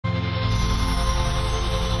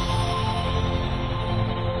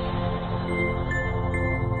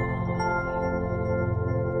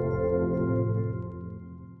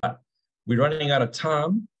We're running out of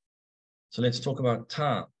time. So let's talk about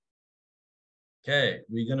time. Okay,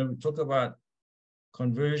 we're going to talk about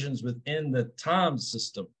conversions within the time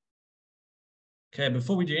system. Okay,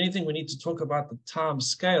 before we do anything, we need to talk about the time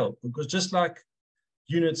scale, because just like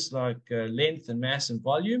units like length and mass and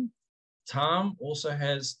volume, time also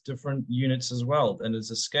has different units as well, and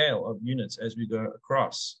there's a scale of units as we go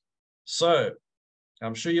across. So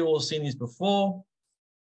I'm sure you've all seen these before,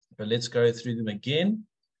 but let's go through them again.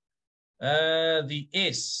 The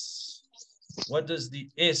S, what does the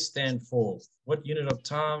S stand for? What unit of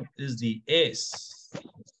time is the S?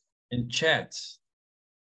 In chat.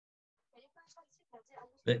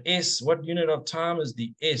 The S, what unit of time is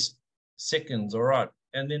the S? Seconds, all right.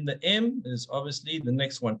 And then the M is obviously the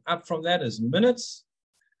next one up from that is minutes.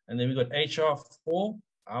 And then we got HR for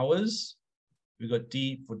hours. We got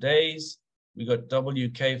D for days. We got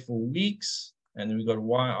WK for weeks. And then we got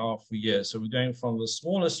YR for years. So we're going from the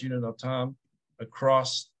smallest unit of time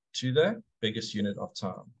across to the biggest unit of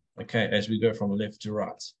time. Okay, as we go from left to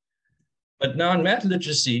right. But now in math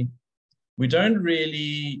literacy, we don't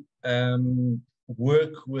really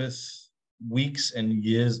work with weeks and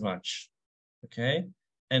years much. Okay.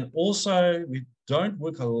 And also, we don't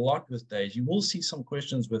work a lot with days. You will see some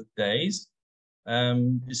questions with days,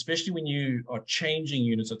 especially when you are changing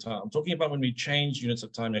units of time. I'm talking about when we change units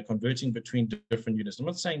of time, they're converting between different units. I'm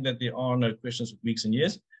not saying that there are no questions with weeks and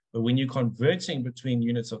years, but when you're converting between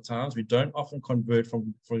units of times, we don't often convert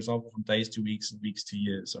from, for example, from days to weeks and weeks to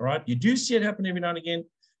years. All right. You do see it happen every now and again,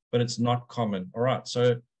 but it's not common. All right.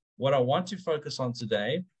 So what I want to focus on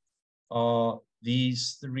today are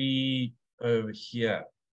these three over here.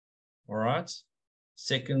 All right,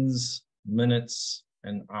 seconds, minutes,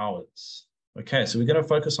 and hours. Okay, so we're going to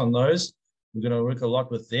focus on those. We're going to work a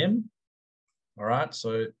lot with them. All right,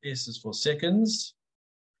 so S is for seconds,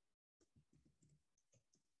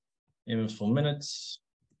 M is for minutes,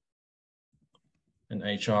 and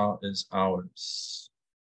HR is hours.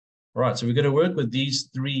 All right, so we're going to work with these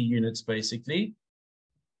three units basically.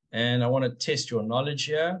 And I want to test your knowledge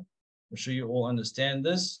here. I'm sure you all understand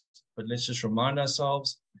this, but let's just remind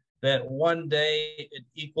ourselves that 1 day it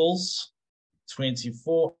equals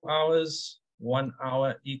 24 hours, 1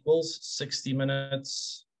 hour equals 60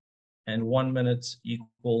 minutes, and 1 minute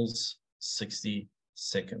equals 60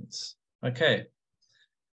 seconds. Okay.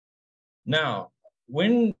 Now,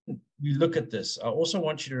 when we look at this, I also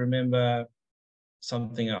want you to remember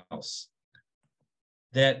something else,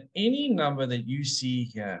 that any number that you see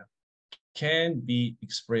here can be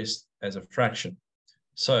expressed as a fraction.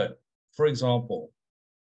 So, for example,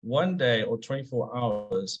 1 day or 24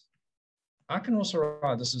 hours, I can also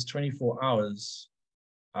write this as 24 hours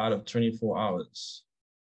out of 24 hours.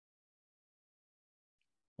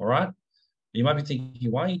 All right? You might be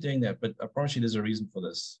thinking, why are you doing that? But I promise you there's a reason for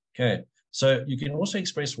this. Okay. So you can also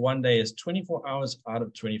express 1 day as 24 hours out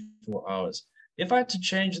of 24 hours. If I had to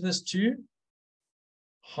change this to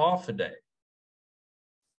half a day,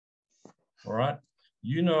 all right,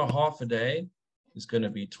 you know half a day is going to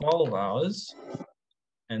be 12 hours.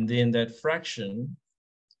 And then that fraction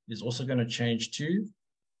is also going to change to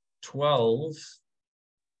 12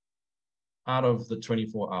 out of the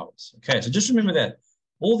 24 hours. Okay, so just remember that.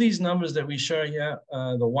 All these numbers that we show here,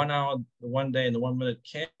 the 1 hour, the 1 day, and the 1 minute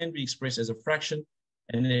can be expressed as a fraction.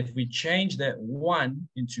 And then if we change that 1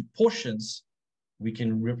 into portions, we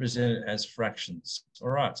can represent it as fractions. All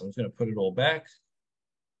right, so I'm just going to put it all back.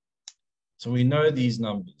 So we know these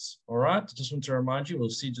numbers. All right, I just want to remind you, we'll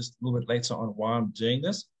see just a little bit later on why I'm doing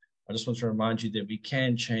this. I just want to remind you that we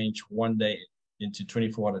can change 1 day into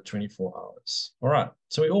 24 out of 24 hours. All right,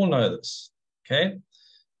 so we all know this, okay?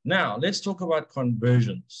 Now, let's talk about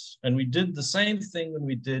conversions. And we did the same thing when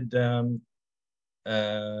we did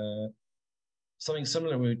something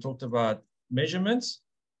similar when we talked about measurements,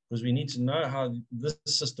 because we need to know how this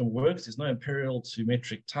system works. There's no imperial to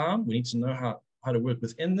metric time. We need to know how to work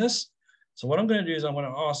within this. So what I'm going to do is I'm going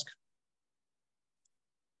to ask,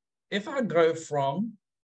 if I go from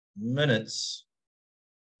minutes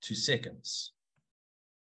to seconds,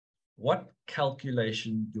 what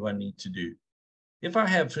calculation do I need to do? If I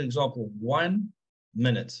have, for example, 1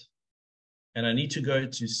 minute and I need to go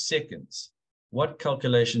to seconds, what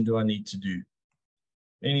calculation do I need to do?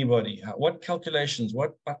 Anybody? What calculations,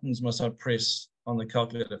 what buttons must I press on the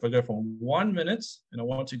calculator? If I go from 1 minute and I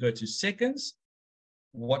want to go to seconds,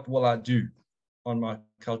 what will I do on my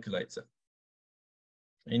calculator?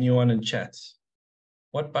 Anyone in chat?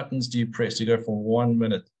 What buttons do you press to go from 1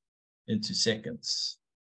 minute into seconds?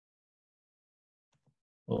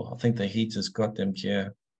 Oh, I think the heat has got them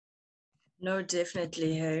here. No,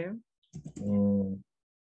 definitely, hey.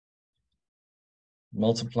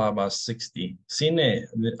 multiply by 60. See there,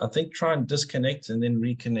 I think try and disconnect and then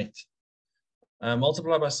reconnect.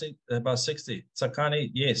 Multiply by 60. Sakani,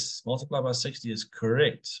 yes, multiply by 60 is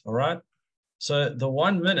correct. All right. So the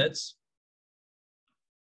 1 minute,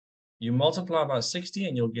 you multiply by 60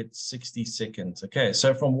 and you'll get 60 seconds. Okay,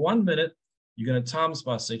 so from 1 minute, you're going to times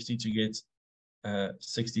by 60 to get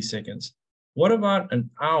 60 seconds. What about an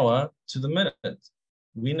hour to the minute?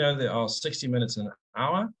 We know there are 60 minutes in an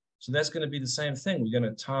hour, so that's going to be the same thing. We're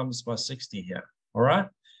going to times by 60 here, all right?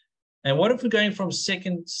 And what if we're going from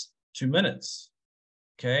seconds to minutes?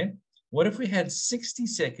 Okay, what if we had 60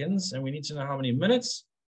 seconds and we need to know how many minutes?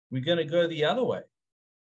 We're going to go the other way,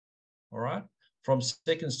 all right? From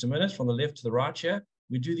seconds to minutes, from the left to the right here,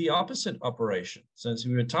 we do the opposite operation. Since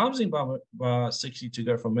we were timesing by 60 to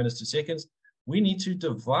go from minutes to seconds, we need to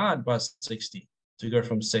divide by 60 to go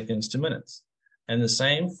from seconds to minutes. And the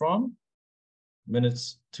same from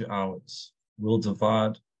minutes to hours. We'll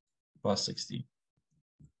divide by 60.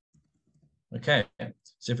 Okay,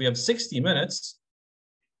 so if we have 60 minutes,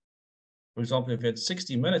 for example, if we had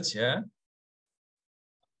 60 minutes here,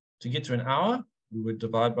 to get to an hour, we would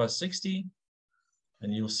divide by 60,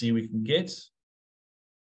 and you'll see we can get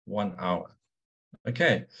 1 hour.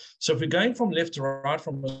 Okay, so if we're going from left to right,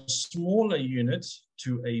 from a smaller unit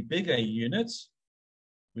to a bigger unit,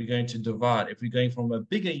 we're going to divide. If we're going from a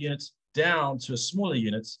bigger unit down to a smaller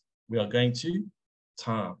unit, we are going to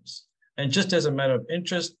times. And just as a matter of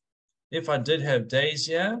interest, if I did have days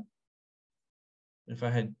here, if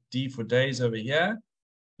I had D for days over here,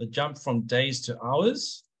 the jump from days to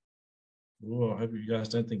hours, I hope you guys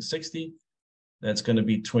don't think 60, that's going to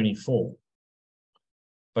be 24.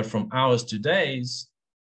 But from hours to days,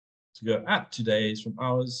 to go up to days from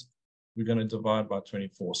hours, we're going to divide by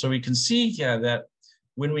 24. So we can see here that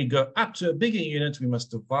when we go up to a bigger unit, we must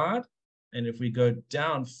divide. And if we go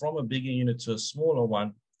down from a bigger unit to a smaller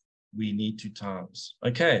one, we need to times.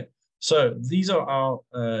 Okay, so these are our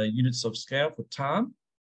units of scale for time.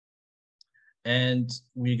 And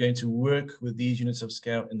we're going to work with these units of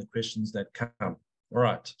scale in the questions that come. All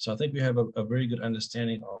right, so I think we have a very good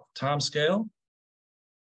understanding of time scale.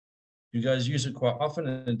 You guys use it quite often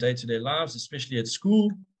in day-to-day lives, especially at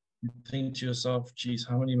school. You think to yourself, geez,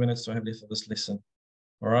 how many minutes do I have left for this lesson?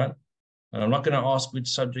 All right. And I'm not going to ask which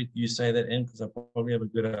subject you say that in because I probably have a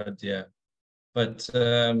good idea. But,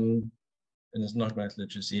 and it's not math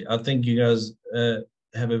literacy. I think you guys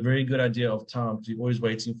have a very good idea of time because you're always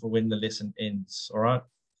waiting for when the lesson ends. All right.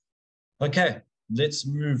 Okay, let's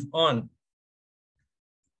move on.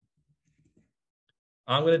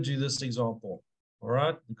 I'm going to do this example. All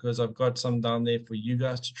right, because I've got some down there for you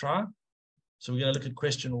guys to try. So we're going to look at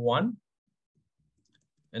question 1.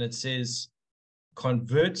 And it says,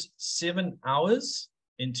 convert 7 hours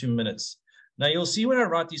into minutes. Now you'll see when I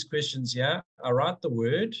write these questions here, I write the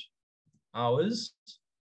word hours,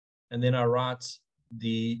 and then I write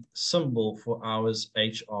the symbol for hours,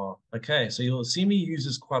 HR. Okay, so you'll see me use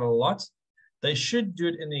this quite a lot. They should do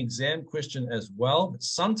it in the exam question as well, but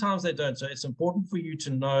sometimes they don't. So it's important for you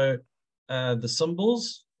to know the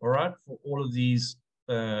symbols, all right, for all of these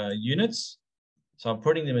units. So I'm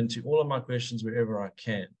putting them into all of my questions wherever I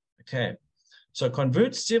can. Okay, so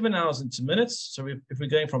convert 7 hours into minutes. So if we're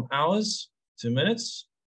going from hours to minutes,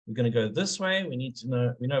 we're going to go this way. We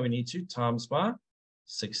know we need to times by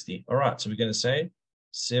 60. All right, so we're going to say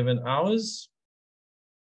 7 hours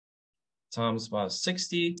times by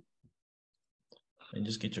 60. And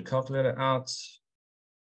just get your calculator out.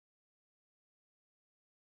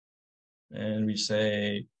 And we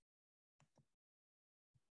say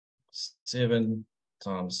 7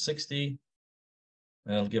 times 60,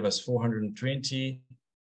 and it'll give us 420.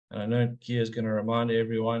 And I know Kia is going to remind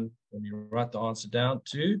everyone when you write the answer down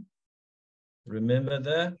to remember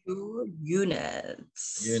the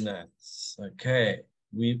units. Units. Okay.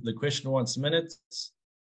 The question wants minutes,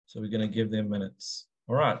 so we're going to give them minutes.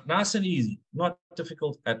 All right. Nice and easy. Not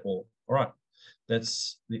difficult at all. All right.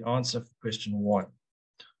 That's the answer for question 1.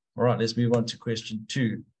 All right, let's move on to question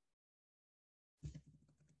 2.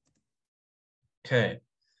 Okay,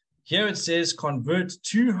 here it says convert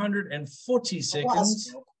 240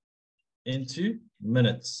 seconds into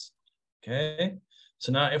minutes. Okay,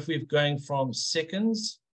 so now if we're going from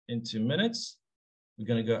seconds into minutes, we're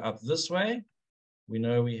going to go up this way. We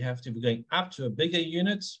know we have to, we're going up to a bigger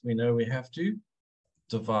unit. We know we have to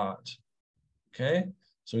divide. Okay,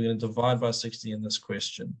 so we're going to divide by 60 in this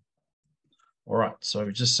question. All right, so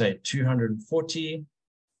we just say 240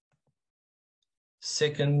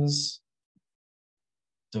 seconds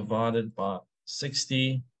divided by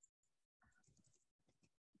 60.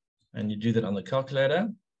 And you do that on the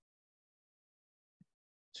calculator.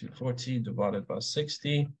 240 divided by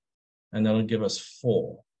 60, and that'll give us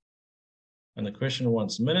 4. And the question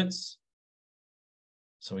wants minutes,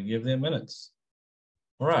 so we give them minutes.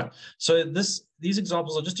 All right, so these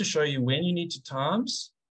examples are just to show you when you need to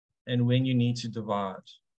times and when you need to divide.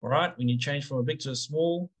 All right, when you change from a big to a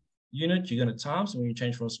small unit, you're going to times, and when you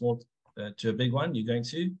change from a small to a big one, you're going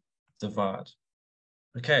to divide.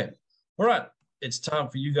 Okay, all right, it's time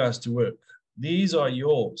for you guys to work. These are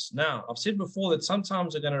yours. Now, I've said before that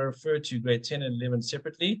sometimes I'm going to refer to grade 10 and 11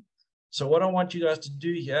 separately. So what I want you guys to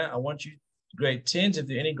do here, I want you grade 10s, if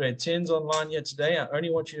there are any grade 10s online here today, I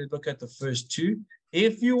only want you to look at the first 2.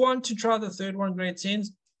 If you want to try the third one, grade 10s,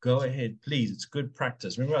 go ahead, please. It's good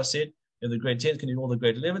practice. Remember I said, if the grade 10s can do all the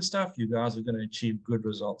grade 11 stuff, you guys are going to achieve good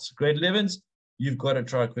results. Grade 11s, you've got to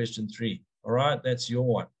try question 3. All right, that's your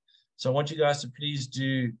one. So I want you guys to please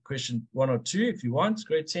do question 1 or 2 if you want,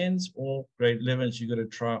 grade 10s, or grade 11s, you've got to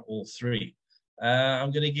try all 3. I'm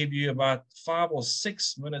going to give you about 5 or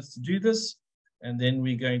 6 minutes to do this, and then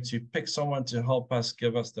we're going to pick someone to help us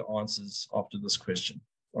give us the answers after this question.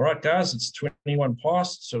 All right, guys, it's 21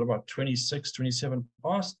 past, so about 26, 27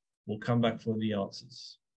 past. We'll come back for the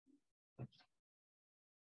answers.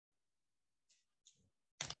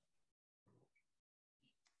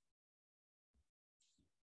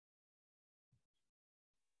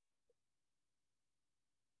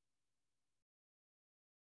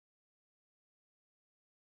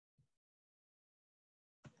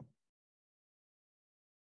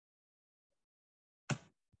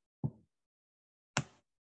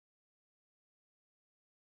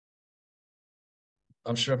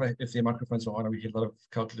 I'm sure if the microphones are on, we hear a lot of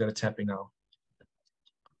calculator tapping now.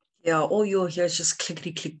 Yeah, all you'll hear is just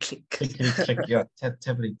clickety click click. Clickety click, yeah, tap,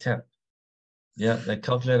 tappity tap. Yeah, that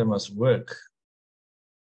calculator must work.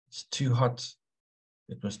 It's too hot.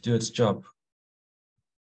 It must do its job.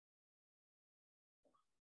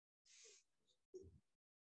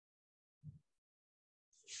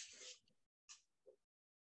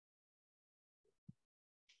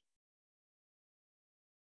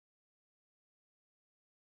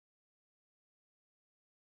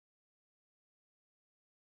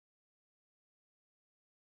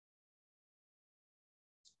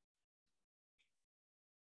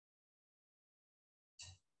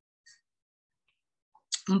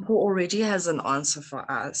 Mpo already has an answer for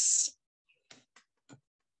us.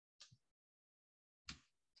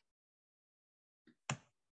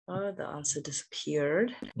 Oh, the answer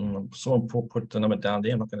disappeared. Someone put the number down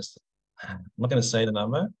there. I'm not going to say the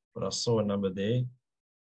number, but I saw a number there.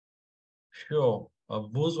 Sure.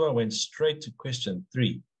 Avuzwa went straight to question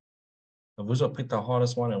 3. Avuzwa picked the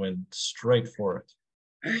hardest one and went straight for it.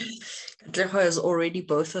 Katleho has already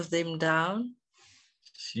both of them down.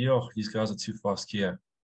 Yo, these guys are too fast here.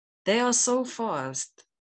 They are so fast.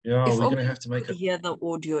 Yeah, If we're going to have to make it. Hear the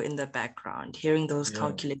audio in the background, hearing those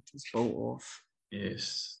calculators go off.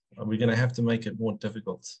 Yes, we're going to have to make it more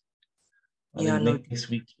difficult. I think next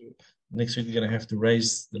week we're going to have to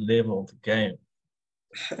raise the level of the game.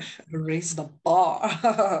 Raise the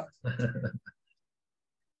bar.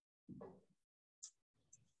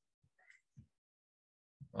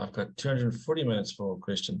 I've got 240 minutes for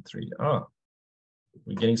question 3.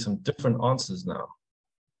 We're getting some different answers now.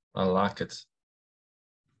 I like it.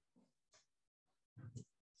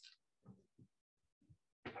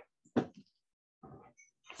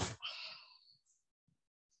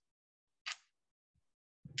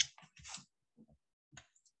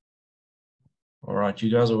 All right,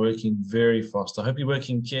 you guys are working very fast. I hope you're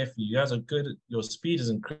working carefully. You guys are good. Your speed is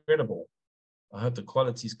incredible. I hope the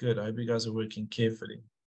quality is good. I hope you guys are working carefully.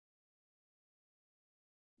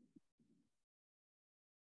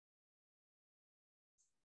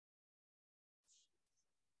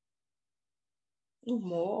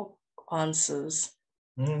 More answers.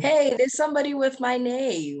 Hey, there's somebody with my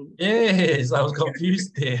name. Yes, I was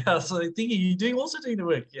confused there. I was like thinking you're also doing the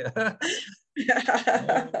work. Yeah.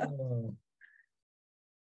 Oh.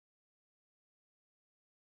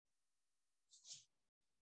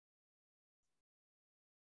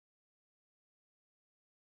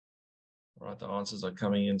 All right, the answers are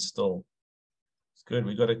coming in still. It's good.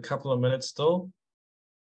 We've got a couple of minutes still.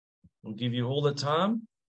 We'll give you all the time.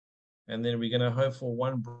 And then we're going to hope for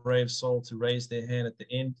one brave soul to raise their hand at the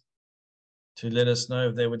end to let us know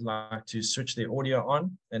if they would like to switch their audio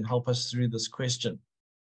on and help us through this question.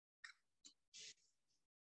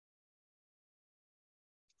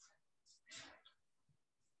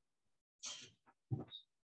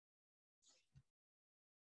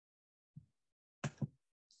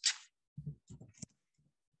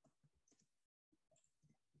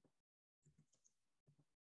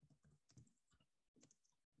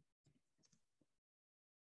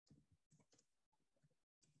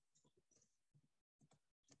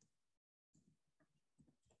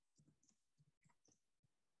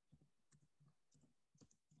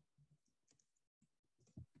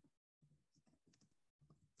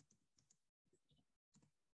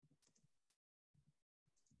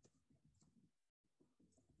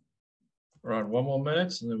 All right, 1 more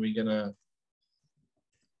minute, and then we're gonna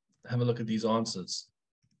have a look at these answers.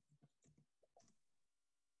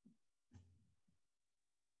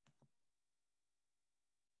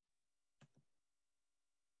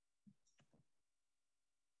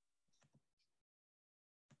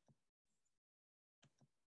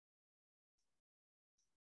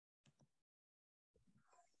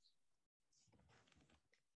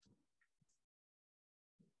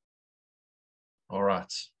 All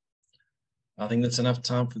right. I think that's enough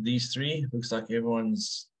time for these three. Looks like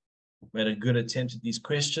everyone's made a good attempt at these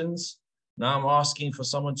questions. Now I'm asking for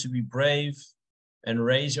someone to be brave and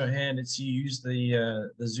raise your hand. Let's use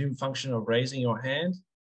the Zoom function of raising your hand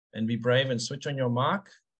and be brave and switch on your mic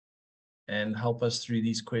and help us through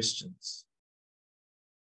these questions.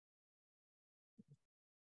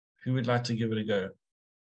 Who would like to give it a go?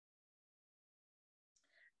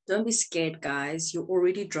 Don't be scared, guys. You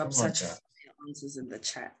already dropped such answers in the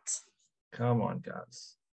chat. Come on,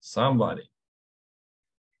 guys. Somebody.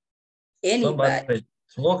 Anybody. Somebody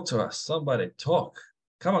talk to us. Somebody talk.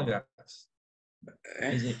 Come on, guys.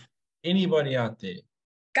 Is there anybody out there?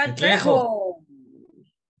 Katleho.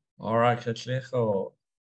 All right, Katleho.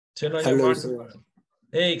 Turn on Hello, your microphone. Sir.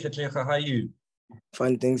 Hey, Katleho, how are you?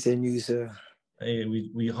 Fun things and you, sir. Hey,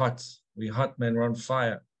 we hot. We hot, man. We're on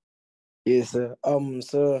fire. Yes, sir.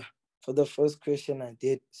 So for the first question, I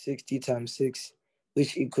did 60 times 6,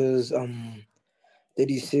 which equals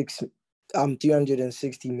 36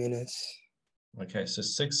 360 minutes. Okay, so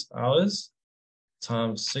 6 hours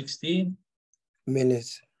times 60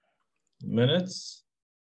 minutes.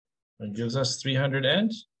 It gives us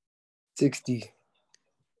 360.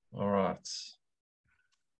 All right.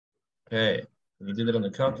 Okay, we did it on the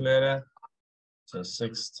calculator. So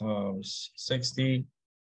 6 times 60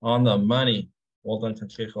 on the money. Well done,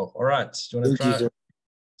 Katleho. All right, do you want to try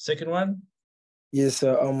second one? Yes,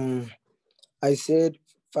 sir. I said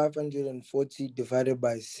 540 divided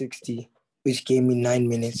by 60, which gave me 9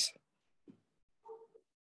 minutes.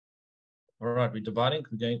 All right, we're dividing.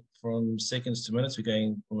 We're going from seconds to minutes. We're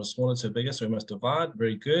going from a smaller to a bigger, so we must divide.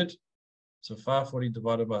 Very good. So 540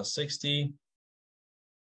 divided by 60.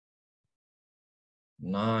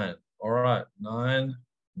 9. All right, 9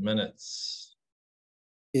 minutes.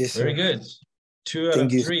 Yes, very sir. Good. 2 out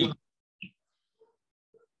of 3.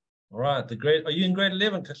 All right, are you in grade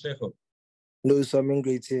 11, Katleho? No, sir, I'm in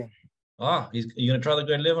grade 10. Ah, you're going to try the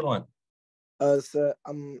grade 11 one? Sir,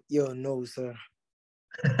 no, sir.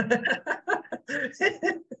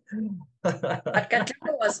 But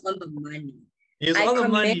Katleho was on the money. He's on the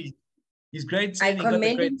money. He's grade 10. He got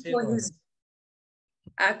the grade 10 ones.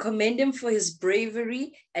 I commend him for his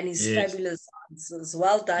bravery and his fabulous answers.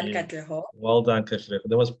 Well done, Katleho. Well done, Katleho.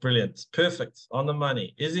 That was brilliant. Perfect. On the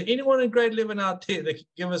money. Is there anyone in grade 11 out there that can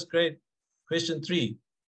give us grade question 3?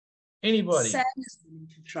 Anybody? Sam is willing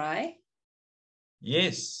to try.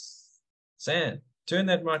 Yes. Sam, turn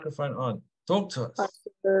that microphone on. Talk to us. Hi,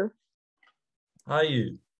 sir. How are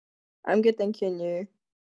you? I'm good, thank you. And you?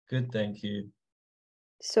 Good, thank you.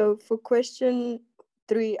 So for question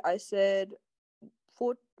 3, I said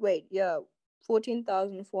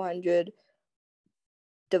 14,400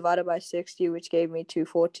 divided by 60, which gave me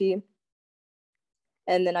 240.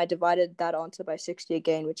 And then I divided that answer by 60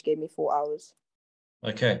 again, which gave me 4 hours.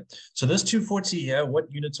 Okay. So this 240 here,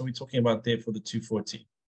 what units are we talking about there for the 240?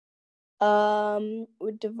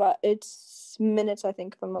 It's minutes, I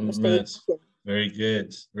think, if I'm not mistaken. Minutes. Very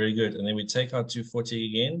good. Very good. And then we take our 240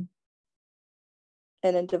 again.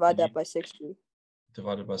 And then divide that by 60.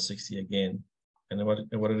 Divided by 60 again. And then what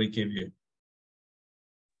did it give you?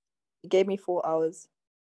 It gave me 4 hours.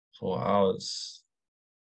 4 hours.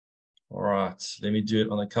 All right. Let me do it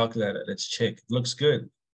on the calculator. Let's check. It looks good.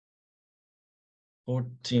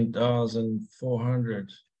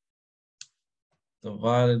 14,400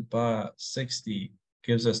 divided by 60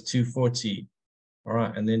 gives us 240. All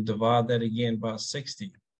right. And then divide that again by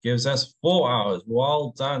 60. Gives us 4 hours.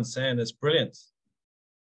 Well done, Sam. That's brilliant.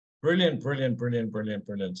 Brilliant, brilliant, brilliant, brilliant,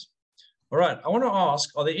 brilliant. All right. I want to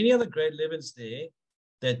ask, are there any other grade 11s there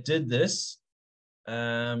that did this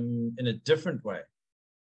in a different way?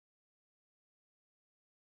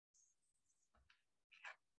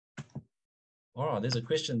 All right, there's a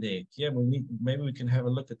question there. Yeah, maybe we can have a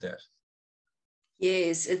look at that.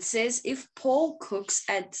 Yes, it says if Paul cooks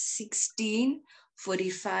at 16,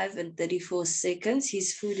 45, and 34 seconds,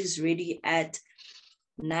 his food is ready at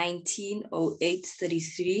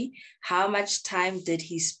 19:08:33. How much time did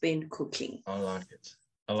he spend cooking? I like it.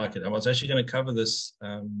 I like it. I was actually going to cover this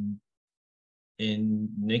in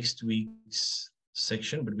next week's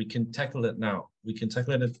section, but we can tackle it now. We can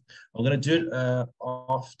tackle it. I'm going to do it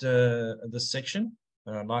after this section.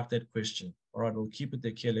 And I like that question. All right, we'll keep it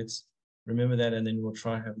there, Kia. Let's remember that, and then we'll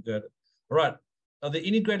try and have a go at it. All right. Are there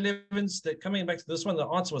any grade 11s that, coming back to this one, the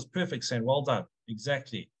answer was perfect, Sam. Well done.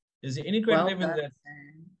 Exactly. Is there any grade 11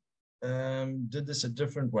 that did this a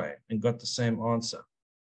different way and got the same answer?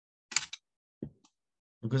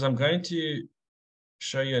 Because I'm going to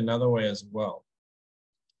show you another way as well.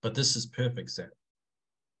 But this is perfect, Sam.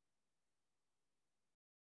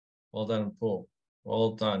 Well done, Paul.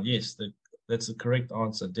 Well done. Yes, that's the correct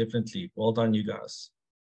answer, definitely. Well done, you guys.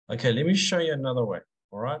 Okay, let me show you another way,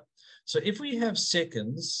 all right? So if we have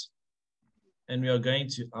seconds and we are going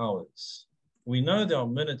to hours, we know there are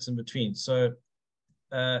minutes in between. So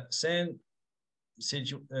Sam said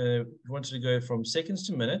you wanted to go from seconds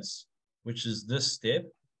to minutes, which is this step,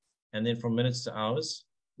 and then from minutes to hours,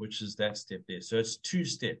 which is that step there. So it's 2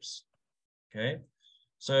 steps, okay?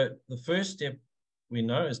 So the first step we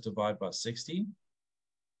know is divide by 60.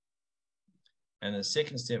 And the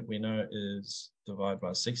second step we know is divide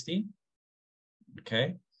by 60,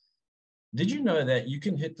 okay? Did you know that you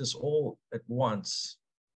can hit this all at once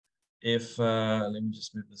if, let me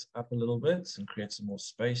just move this up a little bit and create some more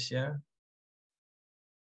space here.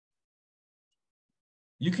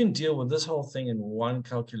 You can deal with this whole thing in one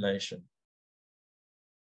calculation.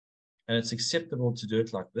 And it's acceptable to do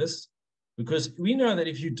it like this because we know that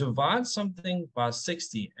if you divide something by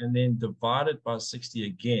 60 and then divide it by 60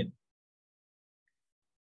 again,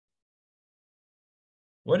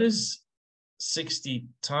 what is 60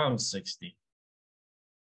 times 60?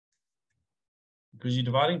 Because you're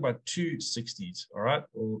dividing by 2 60s, all right?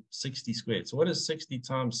 Or 60 squared. So what is 60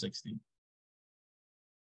 times 60?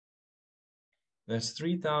 That's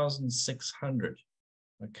 3,600.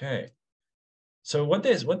 Okay. So what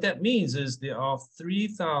that means is there are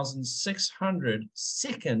 3,600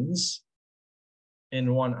 seconds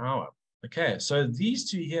in 1 hour. Okay. So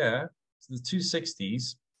these two here, the 2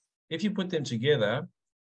 60s, if you put them together,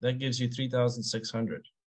 that gives you 3,600.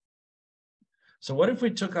 So what if we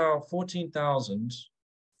took our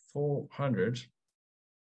 14,400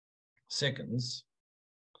 seconds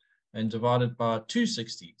and divided by 2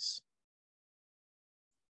 60s?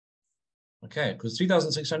 Okay, because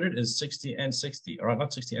 3,600 is 60 and 60. All right,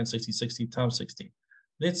 not 60 and 60, 60 times 60.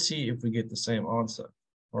 Let's see if we get the same answer.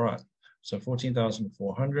 All right, so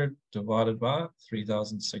 14,400 divided by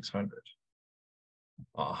 3,600.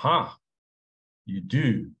 Aha, you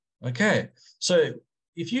do. Okay, so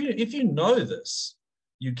if you know this,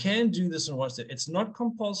 you can do this in one step. It's not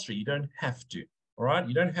compulsory. You don't have to. All right,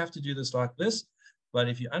 you don't have to do this like this. But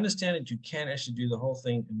if you understand it, you can actually do the whole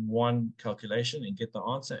thing in one calculation and get the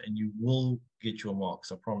answer, and you will get your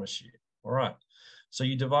marks, I promise you. All right. So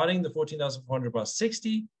you're dividing the 14,400 by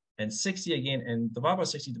 60 and 60 again, and divide by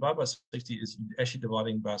 60 is actually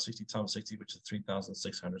dividing by 60 times 60, which is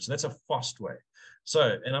 3,600. So that's a fast way.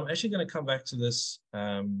 So, and I'm actually going to come back to this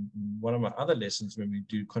one of my other lessons when we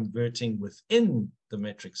do converting within the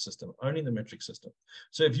metric system, only the metric system.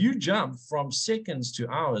 So if you jump from seconds to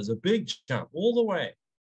hours, a big jump all the way,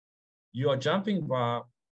 you are jumping by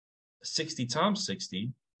 60 times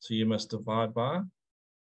 60. So you must divide by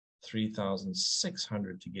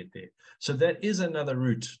 3,600 to get there. So that is another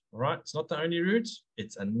route, all right? It's not the only route,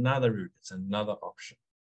 it's another route, it's another option.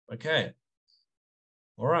 Okay.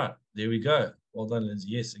 All right, there we go. Well done, Lindsay.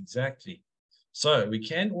 Yes, exactly. So we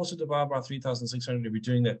can also divide by 3,600 if we're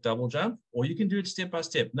doing that double jump, or you can do it step by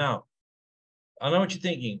step. Now, I know what you're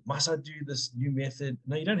thinking. Must I do this new method?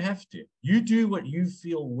 No, you don't have to. You do what you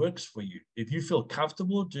feel works for you. If you feel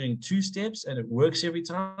comfortable doing 2 steps and it works every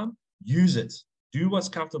time, use it. Do what's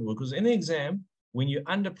comfortable, because in the exam, when you're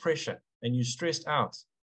under pressure and you're stressed out,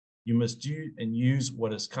 you must do and use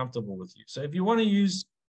what is comfortable with you. So if you want to use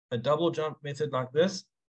a double jump method like this,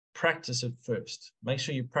 practice it first. Make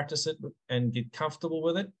sure you practice it and get comfortable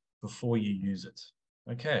with it before you use it.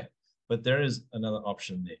 Okay, but there is another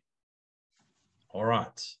option there. All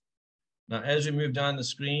right. Now, as we move down the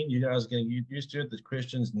screen, you guys are going to get used to it. The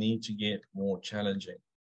questions need to get more challenging.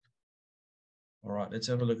 All right, let's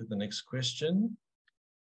have a look at the next question.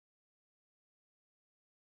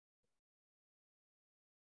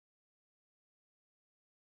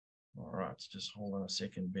 All right, just hold on a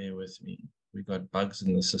second, bear with me. We got bugs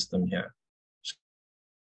in the system here. Just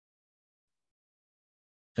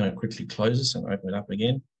going to quickly close this and open it up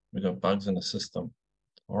again. We got bugs in the system.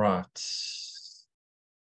 All right.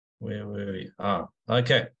 Where were we?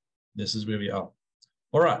 Okay. This is where we are.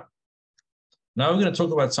 All right. Now we're going to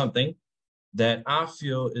talk about something that I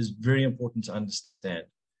feel is very important to understand.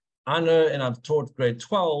 I know, and I've taught grade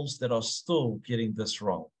 12s that are still getting this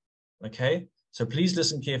wrong. Okay. So please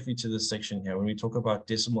listen carefully to this section here when we talk about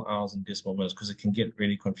decimal hours and decimal minutes, because it can get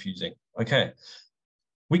really confusing. Okay.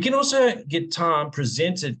 We can also get time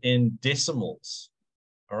presented in decimals,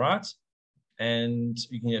 all right? And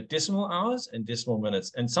you can get decimal hours and decimal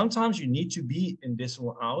minutes. And sometimes you need to be in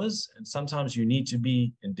decimal hours, and sometimes you need to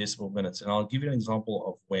be in decimal minutes. And I'll give you an example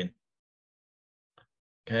of when.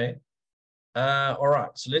 Okay. All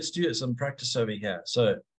right, so let's do some practice over here.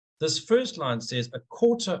 So this first line says a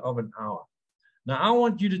quarter of an hour. Now I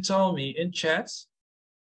want you to tell me in chats,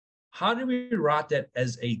 how do we write that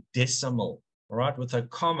as a decimal, all right, with a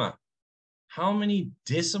comma? How many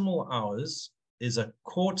decimal hours is a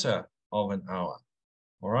quarter of an hour?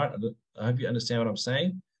 All right, I hope you understand what I'm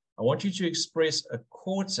saying. I want you to express a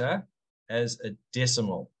quarter as a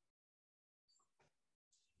decimal.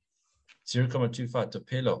 0.25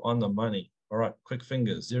 Topelo on the money. All right, quick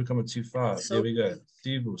fingers, 0.25. There we go.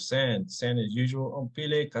 Sibu, Sand as usual.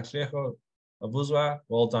 Ompile, Katlejo, Abuzwa.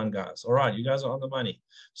 Well done, guys. All right, you guys are on the money.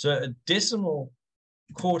 So a decimal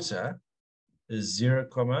quarter is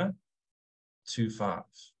 0.25. All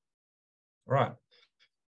right.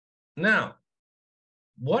 Now,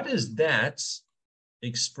 what is that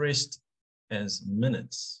expressed as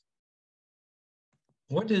minutes?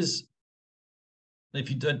 What is, if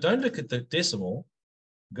you don't look at the decimal,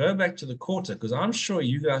 go back to the quarter, because I'm sure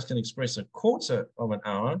you guys can express a quarter of an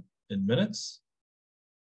hour in minutes.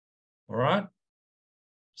 All right.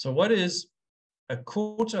 So what is a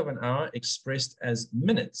quarter of an hour expressed as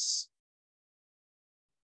minutes?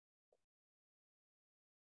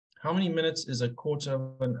 How many minutes is a quarter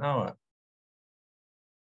of an hour?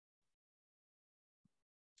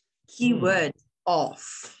 Keyword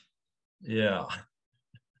off. Yeah.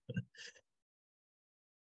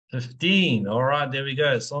 15. All right, there we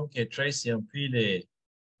go. Sonke, Tracy, and Pile.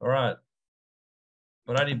 All right.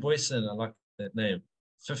 Baradi Boyson, I like that name.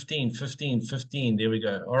 15. There we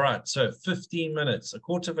go. All right, so 15 minutes. A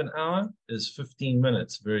quarter of an hour is 15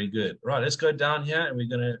 minutes. Very good. All right, let's go down here and we're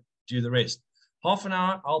going to do the rest. Half an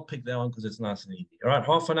hour, I'll pick that one because it's nice and easy. All right,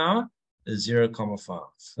 half an hour is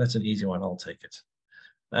 0.5. That's an easy one. I'll take it.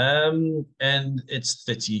 And it's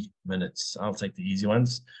 30 minutes. I'll take the easy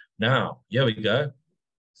ones. Now, here we go.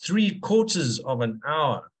 3/4 of an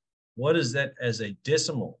hour. What is that as a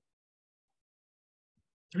decimal?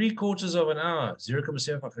 3/4 of an hour.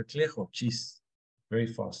 0.75. Jeez, very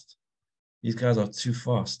fast. These guys are too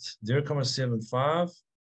fast. 0.75.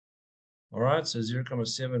 All right, so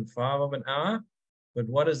 0.75 of an hour. But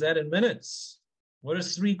what is that in minutes? What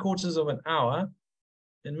is 3/4 of an hour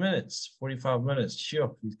in minutes? 45 minutes.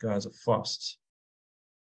 Sure, these guys are fast.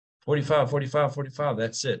 45.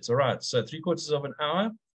 That's it. All right, so 3/4 of an hour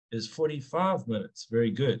is 45 minutes.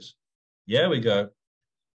 Very good. Here we go.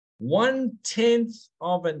 1/10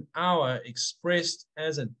 of an hour expressed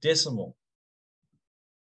as a decimal.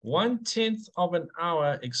 1/10 of an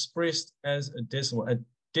hour expressed as a decimal. A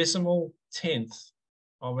decimal tenth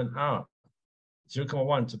of an hour.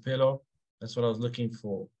 0.1 Tupelo. That's what I was looking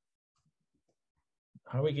for.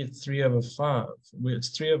 How do we get 3/5? It's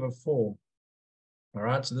 3/4. All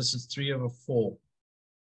right, so this is 3/4.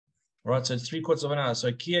 All right, so it's 3/4 of an hour.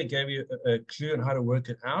 So Kia gave you a clue on how to work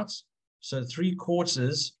it out. So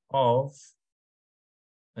 3/4 of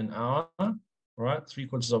an hour, all right,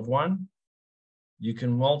 3/4 of 1, you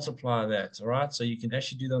can multiply that, all right? So you can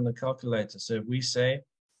actually do that on the calculator. So if we say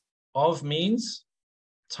of means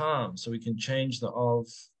times, so we can change the of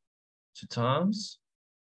to times,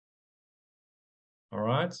 all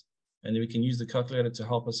right? And then we can use the calculator to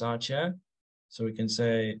help us out here. So we can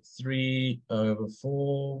say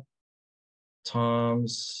 3/4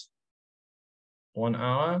 times 1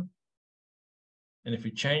 hour. And if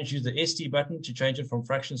we use the ST button to change it from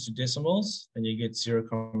fractions to decimals, and you get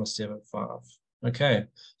 0.75. Okay,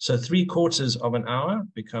 so 3/4 of an hour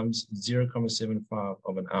becomes 0.75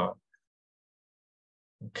 of an hour.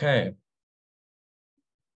 Okay.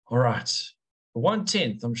 All right.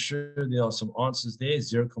 1/10, I'm sure there are some answers there.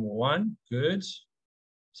 0.1, good.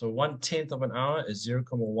 So 1/10 of an hour is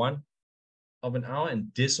 0.1 of an hour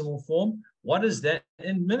in decimal form. What is that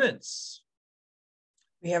in minutes?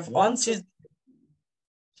 We have answers.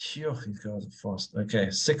 Sure, these guys are fast. Okay,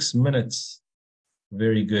 6 minutes.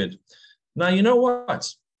 Very good. Now, you know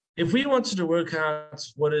what? If we wanted to work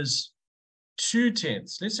out what is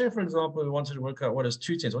 2/10, let's say, for example, we wanted to work out what is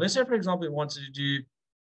 2/10. Or let's say, for example, we wanted to do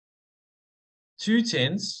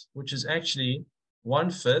 2/10, which is actually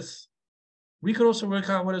 1/5. We could also work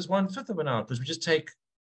out what is 1/5 of an hour, because we just take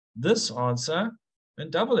this answer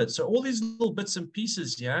and double it. So all these little bits and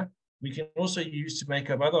pieces here, we can also use to make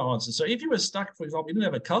up other answers. So if you were stuck, for example, you didn't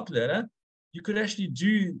have a calculator, you could actually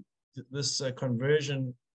do this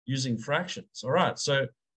conversion using fractions. All right, so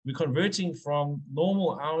we're converting from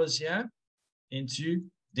normal hours here into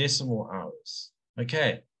decimal hours.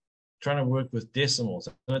 Okay, trying to work with decimals.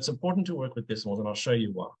 And it's important to work with decimals, and I'll show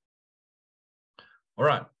you why. All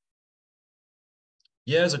right.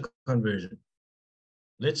 Here's a conversion.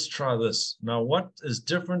 Let's try this. Now, what is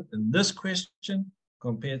different in this question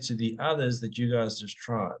compared to the others that you guys just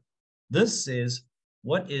tried? This says,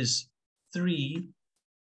 what is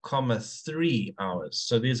 3,3 hours?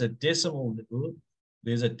 So there's a decimal.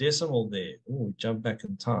 There's a decimal there. Oh, jump back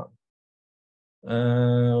in time.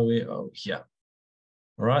 Here.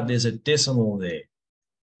 All right, there's a decimal there.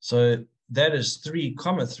 So that is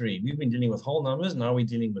 3,3. We've been dealing with whole numbers. Now we're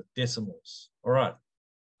dealing with decimals. All right.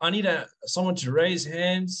 I need someone to raise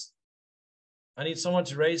hands. I need someone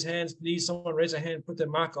to raise hands. Please, someone raise a hand, put their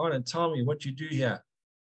mic on and tell me what you do here.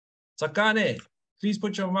 Tsakane, please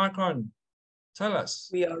put your mic on. Tell us.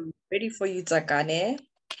 We are ready for you, Tsakane.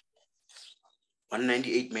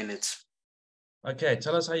 198 minutes. Okay,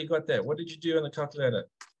 tell us how you got that. What did you do on the calculator?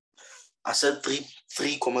 I said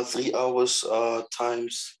 3,3 hours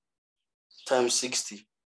times 60.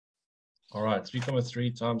 All right,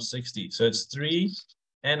 3,3 times 60. So it's 3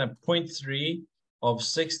 and a 0.3 of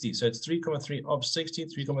 60. So it's 3,3 of 60,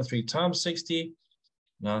 3,3 times 60.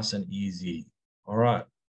 Nice and easy. All right.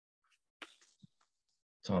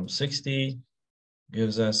 Times 60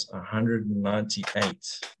 gives us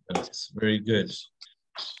 198 minutes. Very good.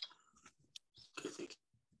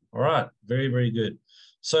 All right, very, very good.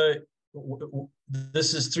 So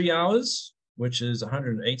this is 3 hours, which is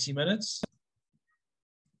 180 minutes.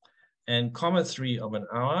 And 3 of an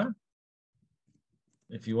hour,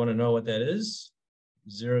 if you want to know what that is,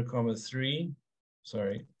 0,3,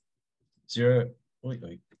 sorry,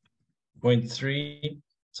 0.3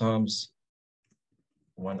 times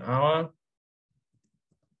 1 hour,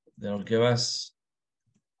 that'll give us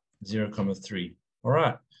 0,3. All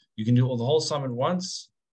right, you can do all the whole sum at once,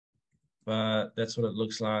 but that's what it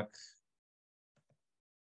looks like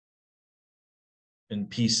in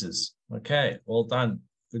pieces. Okay, well done.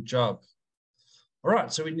 Good job. All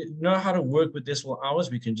right, so we know how to work with decimal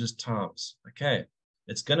hours. We can just times. Okay,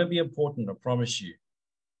 it's going to be important, I promise you.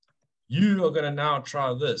 You are going to now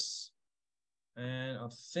try this. And I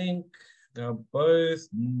think they're both,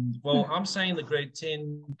 well, I'm saying the grade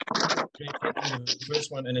 10 can do the first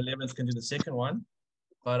one and 11th can do the second one.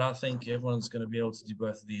 But I think everyone's going to be able to do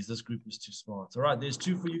both of these. This group is too smart. All right, there's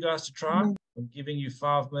 2 for you guys to try. I'm giving you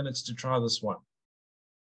 5 minutes to try this one.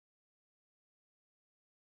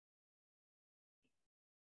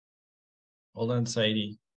 Well done,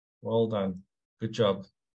 Sadie. Well done. Good job.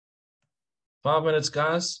 5 minutes,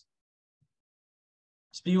 guys.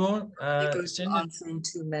 Spiwo, Send answer in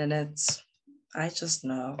 2 minutes. I just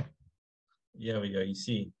know. Yeah, we go. You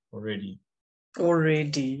see already.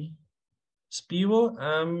 Already. Spiwo,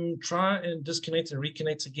 try and disconnect and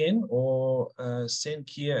reconnect again, or send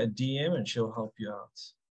Kia a DM and she'll help you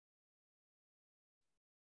out.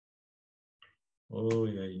 Oh,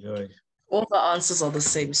 yeah. All the answers are the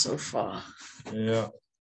same so far. Yeah.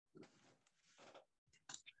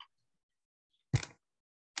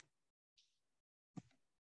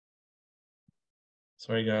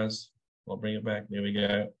 Sorry, guys. I'll bring it back. There we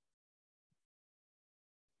go.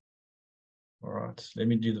 All right. Let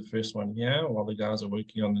me do the first one here while the guys are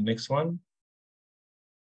working on the next one.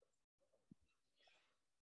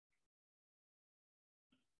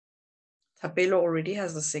 Tapelo already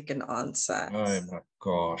has the second answer. Oh, my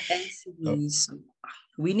gosh.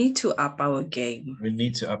 We need to up our game. We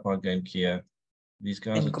need to up our game, Kia. These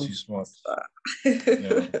guys are too smart.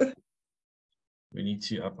 Yeah. We need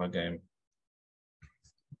to up our game.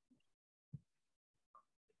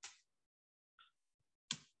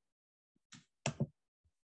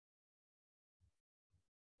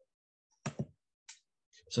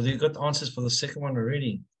 So they've got the answers for the second one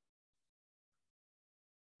already.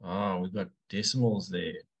 Ah, we've got decimals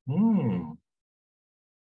there.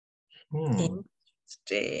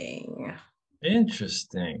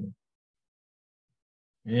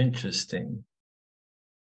 Interesting.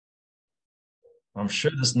 I'm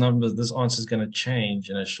sure this answer is going to change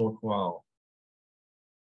in a short while.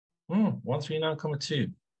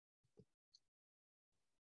 139,2.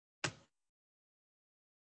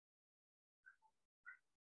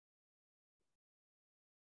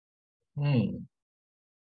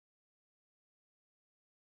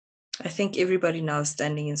 I think everybody now is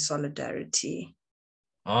standing in solidarity.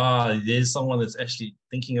 There's someone that's actually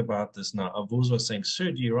thinking about this now. Avuz was saying,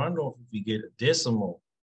 sir, do you round off if we get a decimal?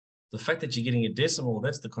 The fact that you're getting a decimal,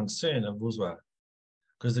 that's the concern, Avuzwa.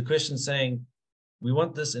 Because the question's saying, we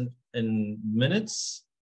want this in minutes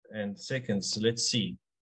and seconds. So let's see.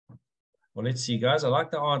 Well, let's see, guys. I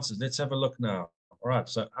like the answers. Let's have a look now. All right,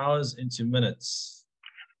 so hours into minutes.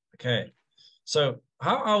 Okay. So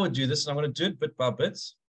how I would do this, and I'm going to do it bit by bit.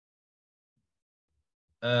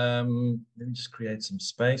 Let me just create some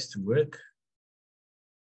space to work.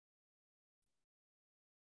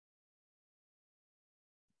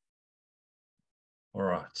 All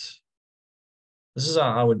right. This is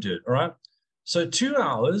how I would do it. All right. So 2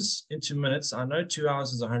 hours into minutes. I know 2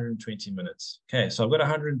 hours is 120 minutes. Okay. So I've got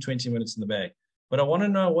 120 minutes in the bag, but I want to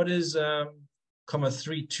know what is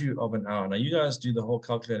 0.32 of an hour. Now you guys do the whole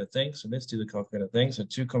calculator thing. So let's do the calculator thing. So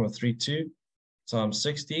 2.32 times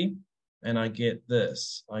 60. And I get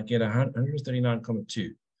this. I get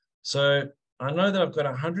 139.2. So I know that I've got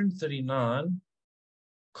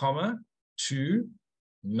 139.2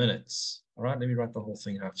 minutes. All right, let me write the whole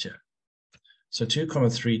thing out here. So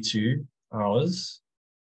 2.32 hours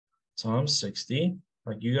times 60,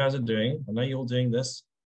 like you guys are doing. I know you're all doing this.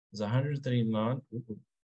 Is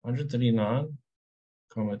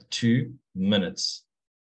 139.2 minutes.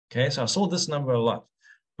 Okay, so I saw this number a lot.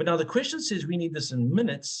 But now the question says we need this in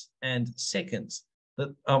minutes and seconds.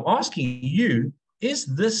 That I'm asking you, is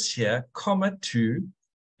this here, 2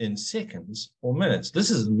 in seconds or minutes? This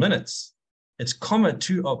is minutes. It's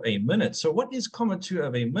 2 of a minute. So what is 2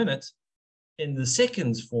 of a minute in the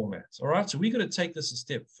seconds format? All right, so we're going to take this a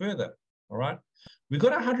step further. All right, we've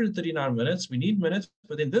got 139 minutes. We need minutes,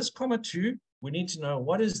 but then this 2, we need to know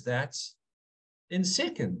what is that in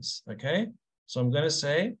seconds. Okay, so I'm going to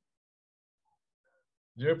say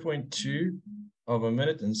 0.2 of a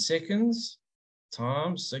minute in seconds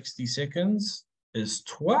times 60 seconds is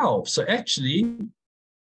 12. So actually,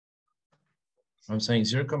 I'm saying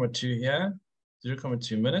 0.2 here,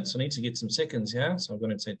 0.2 minutes. I need to get some seconds here. So I'm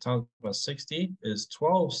going to say times by 60 is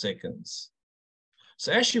 12 seconds.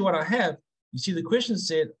 So actually what I have, you see the question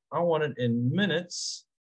said, I want it in minutes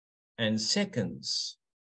and seconds.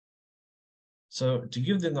 So to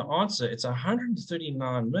give them the answer, it's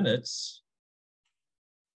 139 minutes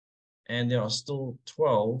and there are still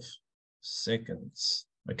 12 seconds.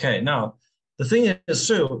 Okay, now the thing is,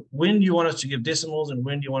 so when do you want us to give decimals and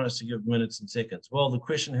when do you want us to give minutes and seconds? Well, the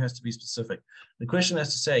question has to be specific. The question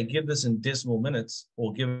has to say, give this in decimal minutes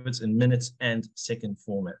or give it in minutes and second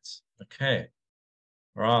formats. Okay,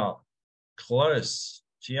 all right, close,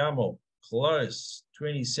 Chiamo, close,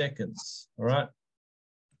 20 seconds, all right?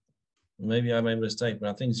 Maybe I made a mistake, but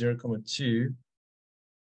I think 0.2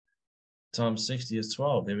 times 60 is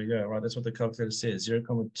 12. There we go. Right, that's what the calculator says.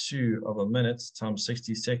 0.2 of a minute times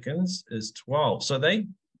 60 seconds is 12. So they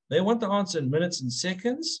want the answer in minutes and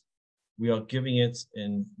seconds. We are giving it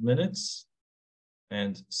in minutes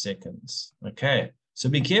and seconds. Okay, so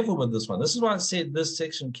be careful with this one. This is why I said this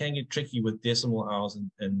section can get tricky with decimal hours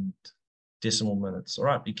and decimal minutes. All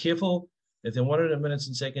right, be careful. If they want it in minutes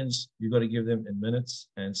and seconds, you've got to give them in minutes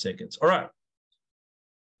and seconds. All right,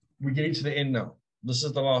 we're getting to the end now. This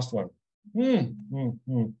is the last one. I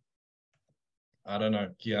don't know.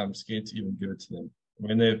 Yeah, I'm scared to even give it to them. I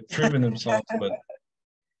mean, they've proven themselves, but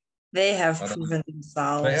they have proven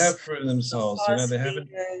themselves. They have proven themselves. You know, they haven't.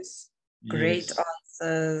 Great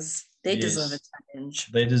answers. They deserve a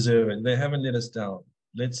challenge. They deserve it. They haven't let us down.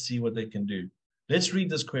 Let's see what they can do. Let's read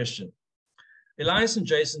this question. Elias and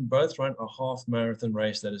Jason both run a half marathon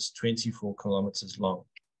race that is 24 kilometers long.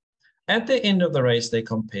 At the end of the race, they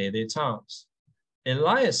compare their times.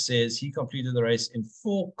 Elias says he completed the race in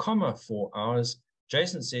 4,4 hours.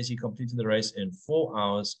 Jason says he completed the race in 4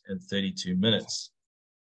 hours and 32 minutes.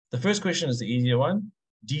 The first question is the easier one.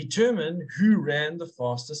 Determine who ran the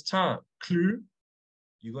fastest time. Clue,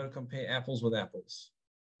 you got to compare apples with apples.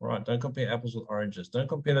 All right, don't compare apples with oranges. Don't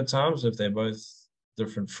compare the times if they're both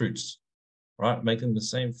different fruits. All right, make them the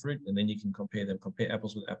same fruit and then you can compare them. Compare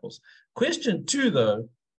apples with apples. Question 2, though,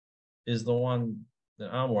 is the one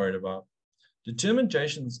that I'm worried about. Determine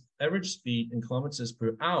Jason's average speed in kilometers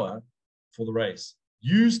per hour for the race.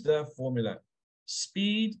 Use the formula.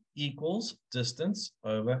 Speed equals distance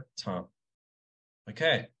over time.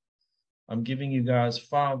 Okay, I'm giving you guys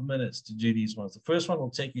 5 minutes to do these ones. The first one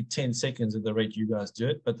will take you 10 seconds at the rate you guys do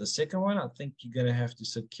it, but the second one, I think you're going to have to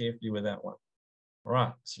sit carefully with that one. All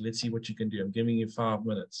right, so let's see what you can do. I'm giving you 5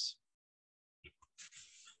 minutes.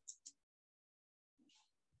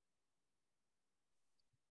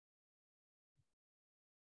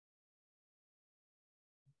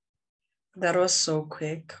 That was so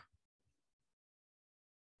quick.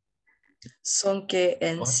 Sonke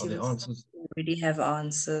and Sim already have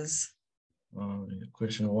answers.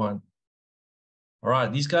 Question 1. All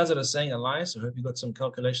right, these guys that are saying Elias, I hope you got some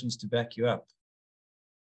calculations to back you up.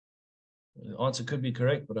 The answer could be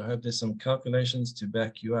correct, but I hope there's some calculations to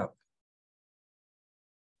back you up.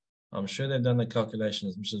 I'm sure they've done the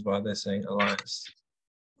calculations, which is why they're saying Elias.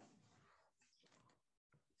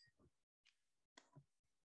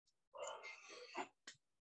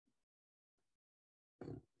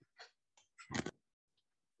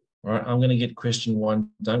 All right, I'm going to get question 1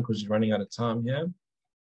 done because you're running out of time here.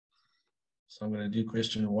 So I'm going to do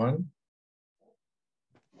question 1.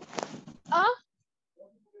 Ah,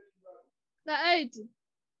 the 8.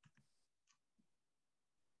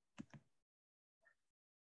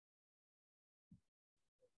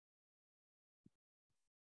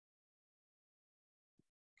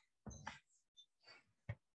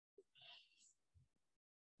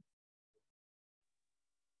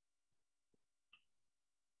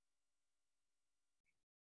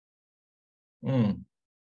 Mm.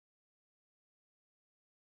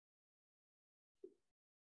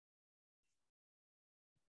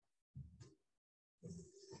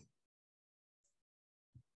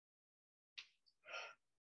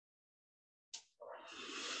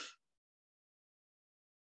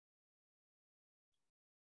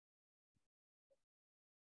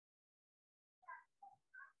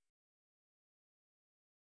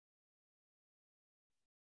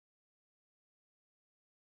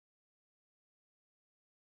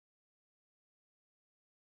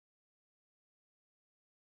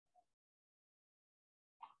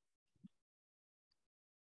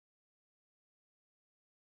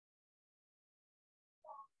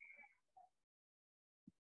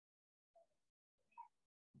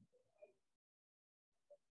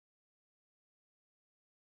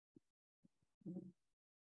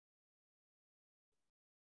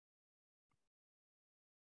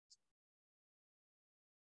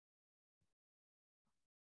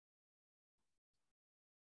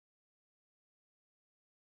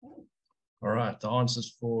 All right, the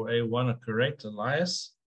answers for A1 are correct,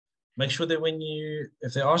 Elias. Make sure that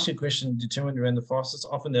if they ask you a question, determine who ran the fastest,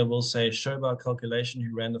 often they will say, show by calculation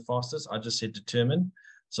who ran the fastest. I just said determine.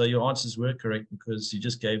 So your answers were correct because you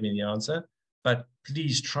just gave me the answer. But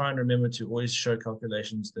please try and remember to always show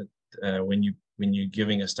calculations that when you're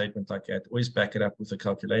giving a statement like that, always back it up with a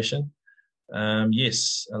calculation.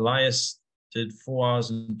 Yes, Elias did 4 hours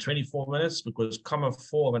and 24 minutes because comma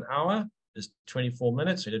 4 of an hour is 24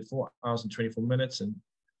 minutes. So he did 4 hours and 24 minutes,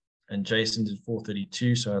 and Jason did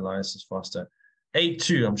 4:32. So Elias is faster.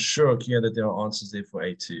 A2, I'm sure, Kia, that there are answers there for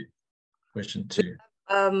A2. Question 2.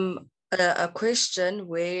 A question,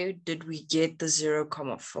 where did we get the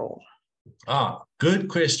 0,4? Good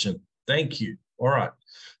question. Thank you. All right.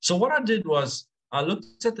 So what I did was I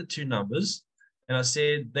looked at the two numbers and I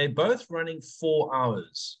said they're both running 4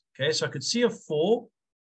 hours. Okay, so I could see a 4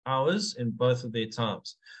 hours in both of their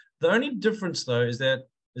times. The only difference, though, is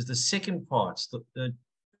the second part.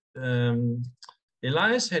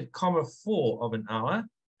 Elias had comma 4 of an hour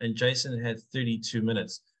and Jason had 32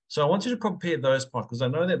 minutes. So I want you to compare those parts because I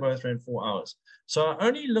know they both ran 4 hours. So I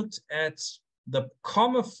only looked at the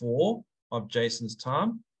comma 4 of Jason's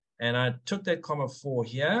time, and I took that comma 4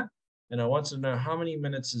 here, and I wanted to know how many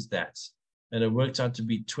minutes is that. And it worked out to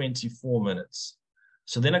be 24 minutes.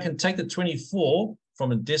 So then I can take the 24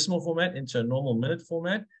 from a decimal format into a normal minute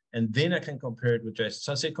format, and then I can compare it with Jason.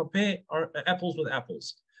 So I said compare apples with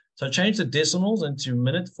apples. So I changed the decimals into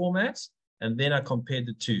minute formats, and then I compared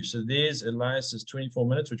the two. So there's Elias's 24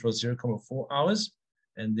 minutes, which was 0,4 hours,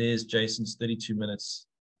 and there's Jason's 32 minutes.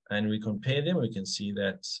 And we compare them, we can see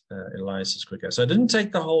that Elias is quicker. So I didn't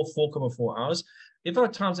take the whole 4,4 hours. If I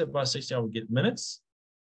times it by 60, I would get minutes,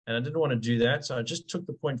 and I didn't want to do that. So I just took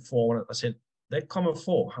the 0.4. I said, that comma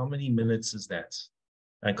 4, how many minutes is that?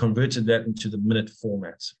 I converted that into the minute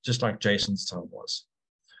format, just like Jason's time was.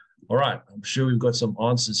 All right, I'm sure we've got some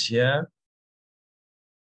answers here.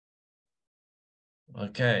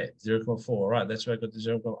 Okay, 0,4. All right, that's where I got the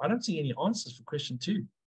 0,4. I don't see any answers for question 2.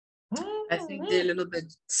 I think they're a little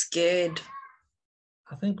bit scared.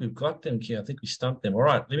 I think we've got them here. I think we stumped them. All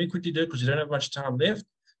right, let me quickly do it because we don't have much time left.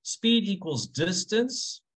 Speed equals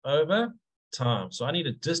distance over time. So I need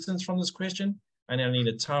a distance from this question, and I need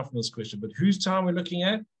a time from this question. But whose time we're looking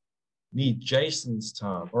at? Need Jason's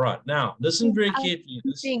time. All right, now listen very carefully.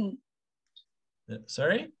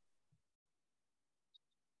 Sorry?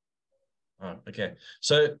 Oh, okay,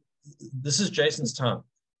 so this is Jason's time.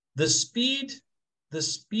 The speed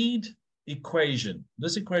equation,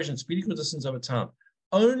 this equation, speed equals distance over time,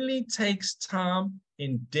 only takes time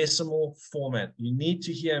in decimal format. You need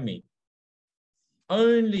to hear me.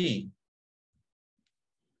 Only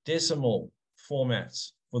decimal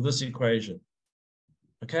formats for this equation.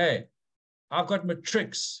 Okay, I've got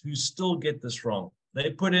matrics who still get this wrong.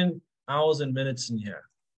 They put in hours and minutes in here.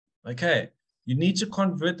 Okay, you need to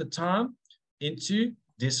convert the time into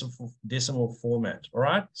decimal format. All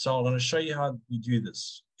right, so I'm going to show you how you do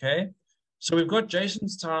this. Okay, so we've got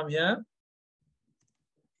Jason's time here,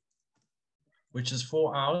 which is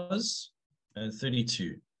 4 hours and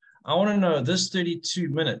 32. I want to know this 32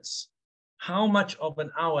 minutes. how much of an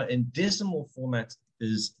hour in decimal format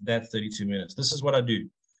is that 32 minutes? This is what I do.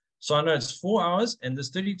 So I know it's 4 hours, and this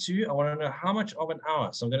 32, I want to know how much of an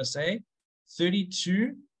hour. So I'm going to say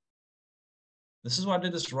 32. This is why I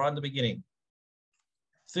did this right in the beginning.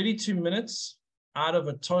 32 minutes out of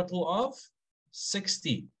a total of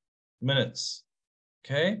 60 minutes.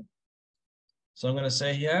 Okay. So I'm going to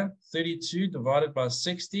say here, 32 divided by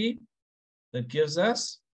 60, that gives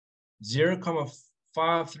us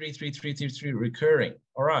 0,53333 recurring.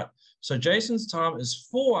 All right. So Jason's time is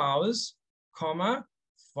 4 hours, comma,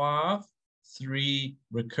 5,3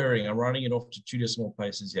 recurring. I'm writing it off to 2 decimal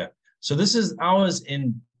places here. So this is hours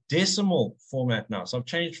in decimal format now. So I've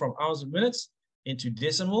changed from hours and minutes into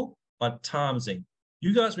decimal by timesing.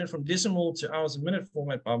 You guys went from decimal to hours and minute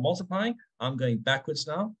format by multiplying. I'm going backwards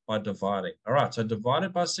now by dividing. All right, so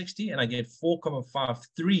divided by 60 and I get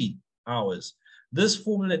 4,53 hours. This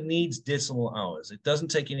formula needs decimal hours. It doesn't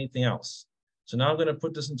take anything else. So now I'm going to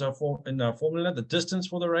put this into our formula. The distance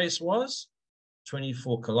for the race was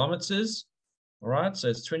 24 kilometers. All right, so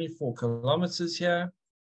it's 24 kilometers here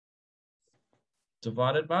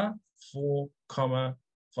divided by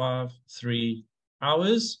 4,53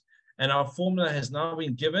 hours. And our formula has now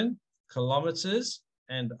been given kilometers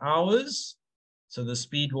and hours. So the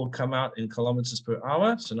speed will come out in kilometers per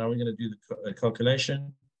hour. So now we're going to do the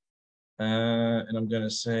calculation. And I'm going to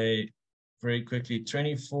say very quickly,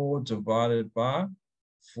 24 divided by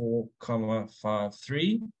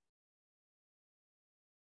 4,53.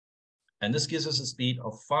 And this gives us a speed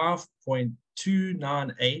of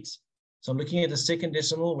 5.298. So I'm looking at the second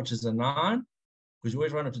decimal, which is a 9. Because you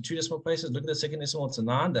always run up to 2 decimal places. Look at the second decimal, it's a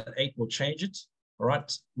 9. That 8 will change it, all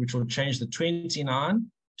right, which will change the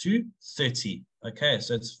 29 to 30. Okay,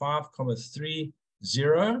 so it's 5,30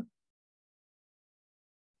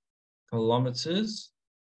 kilometers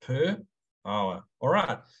per hour. All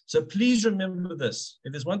right, so please remember this.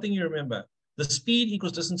 If there's one thing you remember, the speed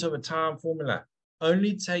equals distance over time formula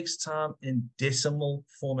only takes time in decimal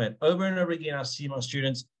format. Over and over again, I see my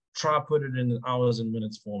students try to put it in hours and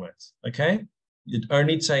minutes format, okay? It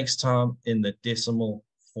only takes time in the decimal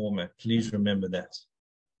format. Please remember that.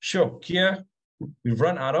 Sure, Kia, we've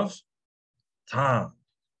run out of time.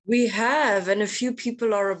 We have, and a few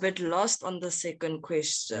people are a bit lost on the second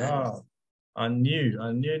question. Oh, I knew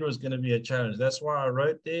it was going to be a challenge. That's why I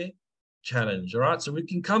wrote there, challenge. All right, so we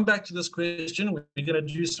can come back to this question. We're going to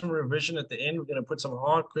do some revision at the end. We're going to put some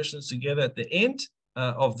hard questions together at the end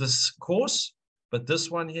of this course. But this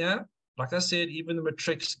one here, like I said, even the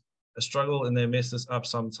matrics struggle and they mess this up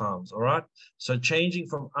sometimes. All right, so changing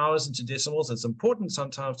from hours into decimals, it's important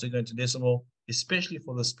sometimes to go into decimal, especially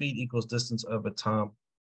for the speed equals distance over time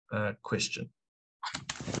question.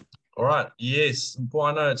 All right, yes, I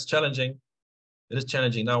know it's challenging. It is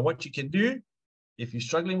challenging. Now what you can do if you're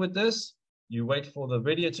struggling with this, you wait for the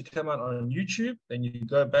video to come out on YouTube, then you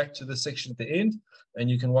go back to the section at the end and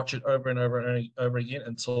you can watch it over and over and over again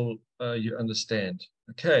until you understand.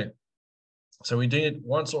 Okay. So we're doing it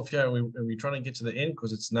once off here, and we're trying to get to the end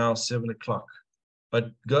because it's now 7 o'clock.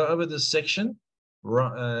 But go over this section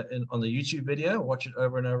on the YouTube video, watch it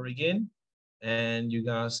over and over again, and you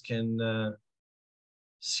guys can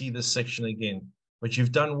see this section again. But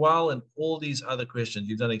you've done well in all these other questions.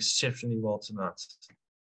 You've done exceptionally well tonight.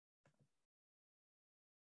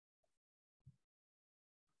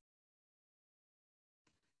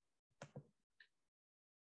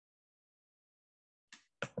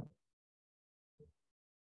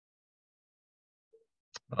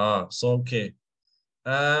 So okay.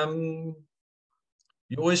 You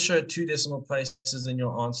always show 2 decimal places in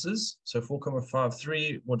your answers. So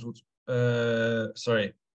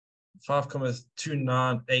 4,53,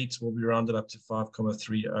 5,298 will be rounded up to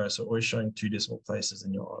 5,30. So always showing 2 decimal places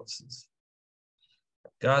in your answers.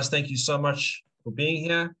 Guys, thank you so much for being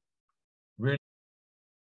here.